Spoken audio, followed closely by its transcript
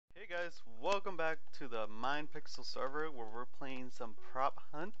guys, welcome back to the Minepixel server where we're playing some prop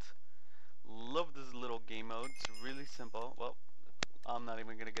hunt. Love this little game mode. It's really simple. Well, I'm not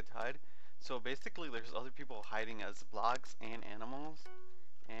even gonna get to hide. So basically there's other people hiding as blocks and animals,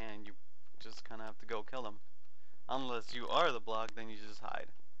 and you just kinda have to go kill them. Unless you are the block, then you just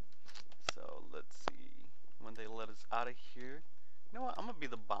hide. So let's see when they let us out of here. You know what, I'm gonna be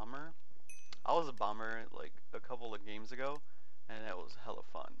the bomber. I was a bomber like a couple of games ago, and it was hella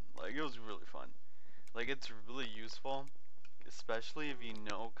fun. Like, it was really fun. Like, it's really useful, especially if you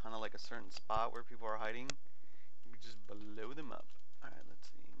know kind of like a certain spot where people are hiding. You can just blow them up. Alright, let's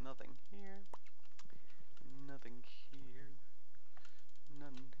see. Nothing here. Nothing here.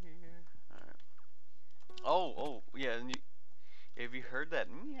 Nothing here. Alright. Oh, yeah, and if you heard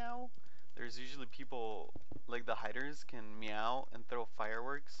that meow, there's usually people, like the hiders can meow and throw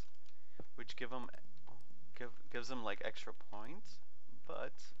fireworks, which gives them like extra points,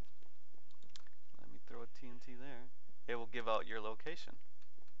 but let me throw a TNT there. It will give out your location.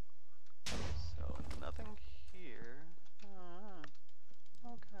 So nothing here.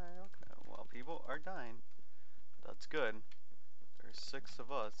 Okay. Well, people are dying. That's good. There's 6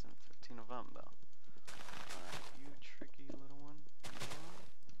 of us and 15 of them, though. Alright, you tricky little one. I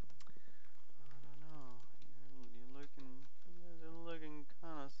don't know. You guys are looking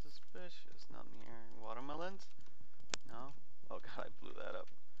kind of suspicious. Nothing here. Watermelons? No? Oh god, I blew that up.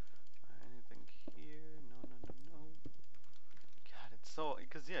 Anything here? No. God, it's so,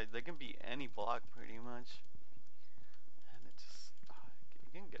 because yeah, they can be any block pretty much. And it just,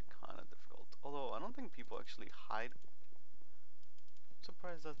 it can get kind of difficult. Although, I don't think people actually hide. I'm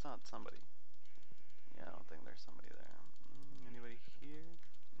surprised that's not somebody. Yeah, I don't think there's somebody there. Anybody here?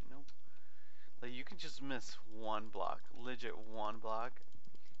 Nope. Like, you can just miss one block, legit one block,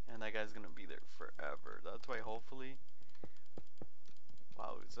 and that guy's gonna be there forever. That's why hopefully,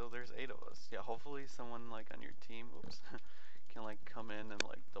 wow, so there's 8 of us. Yeah, hopefully someone like on your team, oops, can like come in and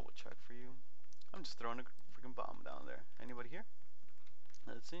like double check for you. I'm just throwing a freaking bomb down there. Anybody here?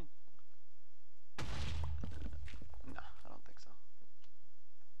 Let's see. Nah, I don't think so.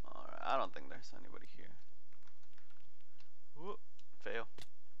 Alright, I don't think there's anybody here. Whoop, fail.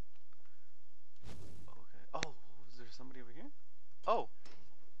 Okay. Oh, is there somebody over here? Oh,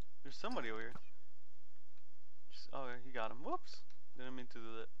 there's somebody over here. Okay, he got him. Whoops. Didn't mean to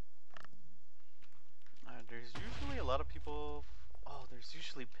do that. Alright, there's usually a lot of people. Oh, there's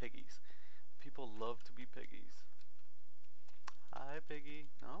usually piggies. People love to be piggies. Hi, piggy.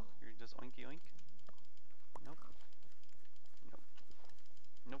 No? You're just oinky oink?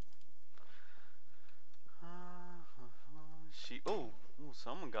 Nope. She. Oh,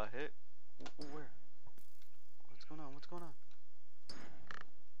 someone got hit. Where? What's going on?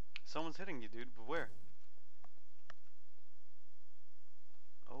 Someone's hitting you, dude, but where?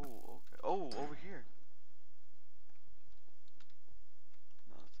 Oh, okay. Oh, over here.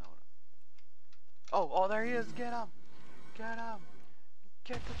 No, that's not what Oh, there he is. Get him. Get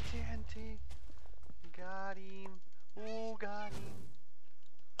the TNT. Got him. Oh,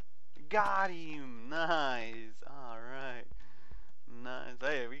 got him. Nice. Alright. Nice.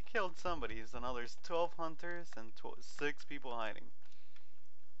 Hey, we killed somebody. So now there's 12 hunters and 6 people hiding.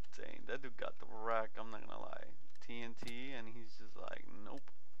 Dang, that dude got the wreck. I'm not gonna lie. TNT, and he's just like, nope.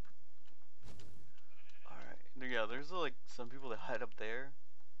 Alright. Yeah, there's like some people that hide up there.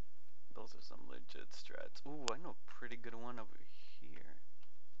 Those are some legit strats. Ooh, I know a pretty good one over here.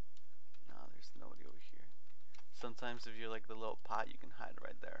 Nah, there's nobody over here. Sometimes if you're like the little pot, you can hide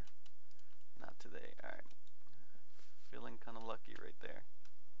right there. Not today. Alright. Feeling kind of lucky right there.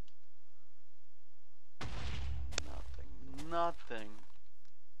 Nothing.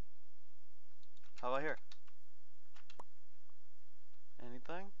 How about here?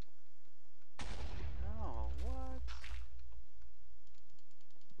 Anything? No, what?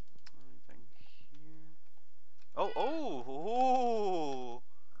 Anything here? Oh!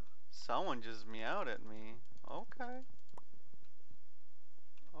 Someone just meowed at me. Okay.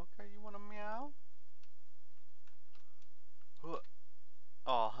 Okay, you wanna meow? Oh,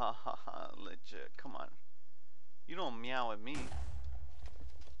 ha, legit. Come on. You don't meow at me.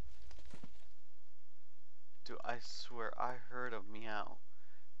 Dude, I swear, I heard a meow.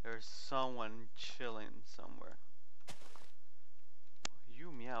 There's someone chilling somewhere.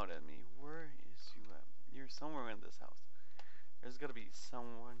 You meowed at me. Where is you at? You're somewhere in this house. There's gotta be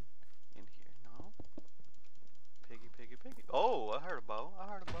someone in here. No? Piggy. Oh, I heard a bow.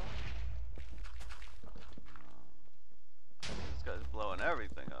 This guy's blowing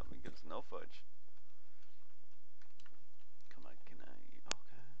everything up. He gives no fudge. Come on, can I?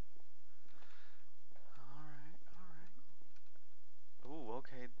 Okay. Alright. Ooh,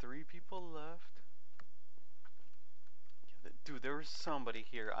 okay. 3 people left. Yeah, dude, there was somebody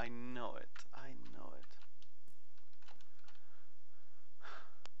here. I know it. I know it.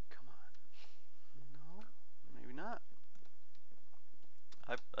 Come on. No, maybe not.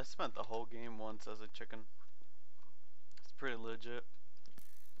 I spent the whole game once as a chicken. It's pretty legit.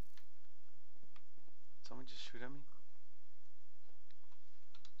 Someone just shoot at me?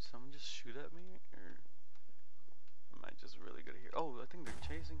 Someone just shoot at me? Or am I just really good here? Oh, I think they're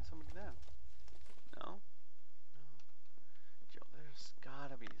chasing somebody down. No? No. Yo, there's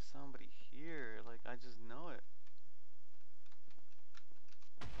gotta be somebody here. Like, I just know it.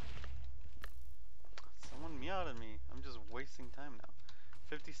 Someone meowed at me. I'm just wasting time now.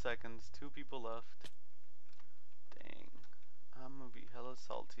 50 seconds, 2 people left. Dang. I'm gonna be hella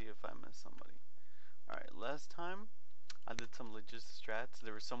salty if I miss somebody. Alright, last time I did some legit strats.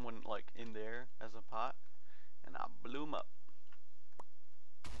 There was someone like in there as a pot, and I blew him up.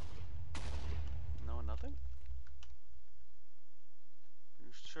 No, nothing?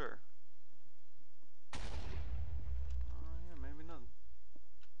 You sure? Oh yeah, maybe nothing.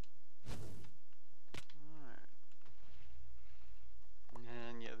 Alright.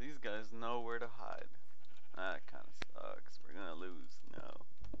 And yeah, these guys know where to hide. That kinda sucks. We're gonna lose. No.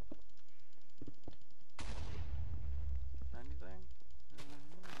 Anything? No,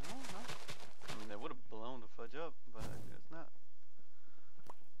 no. I mean, they would have blown the fudge up, but I guess not.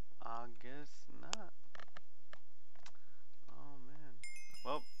 I guess not. Oh man.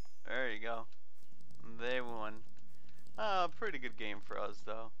 Well, there you go. They won. Pretty good game for us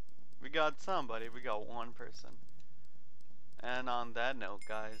though. We got somebody. We got one person. And on that note,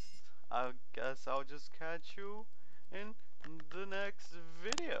 guys, I guess I'll just catch you in the next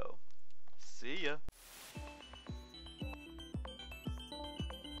video. See ya.